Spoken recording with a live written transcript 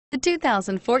The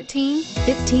 2014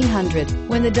 1500.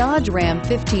 When the Dodge Ram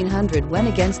 1500 went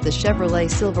against the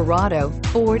Chevrolet Silverado,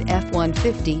 Ford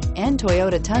F-150, and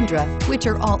Toyota Tundra, which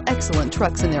are all excellent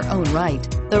trucks in their own right,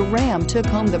 the Ram took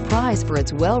home the prize for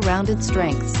its well-rounded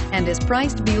strengths and is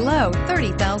priced below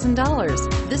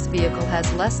 $30,000. This vehicle has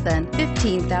less than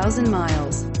 15,000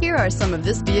 miles. Here are some of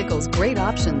this vehicle's great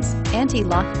options: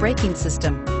 anti-lock braking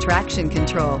system, traction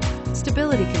control,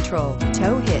 stability control,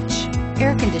 tow hitch,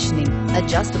 air conditioning,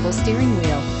 adjustable steering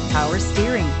wheel, power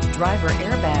steering, driver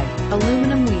airbag,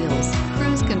 aluminum wheels,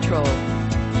 cruise control.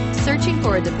 Searching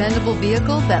for a dependable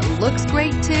vehicle that looks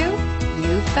great too?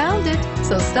 You found it,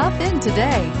 so stop in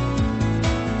today.